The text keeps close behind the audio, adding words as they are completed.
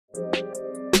Can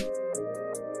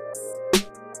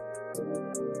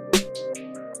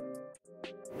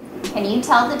you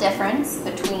tell the difference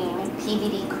between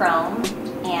PVD chrome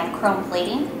and chrome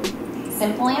plating?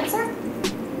 Simple answer,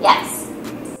 yes.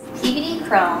 PVD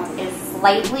chrome is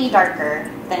slightly darker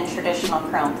than traditional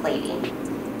chrome plating.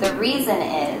 The reason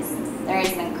is there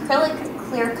is an acrylic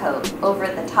clear coat over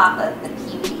the top of the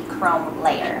PVD chrome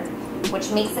layer,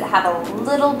 which makes it have a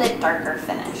little bit darker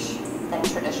finish than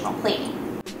traditional plating.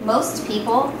 Most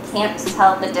people can't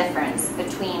tell the difference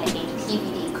between a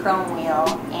PVD chrome wheel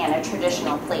and a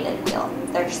traditional plated wheel.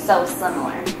 They're so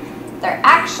similar. They're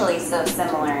actually so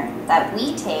similar that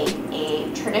we take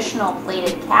a traditional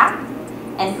plated cap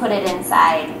and put it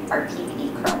inside our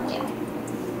PVD chrome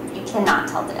wheel. You cannot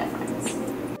tell the difference.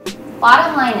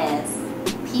 Bottom line is,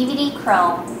 PVD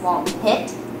chrome won't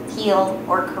hit, peel,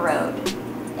 or corrode,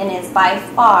 and is by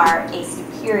far a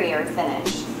superior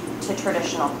finish to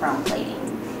traditional chrome plating.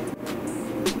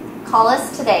 Call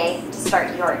us today to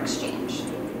start your exchange.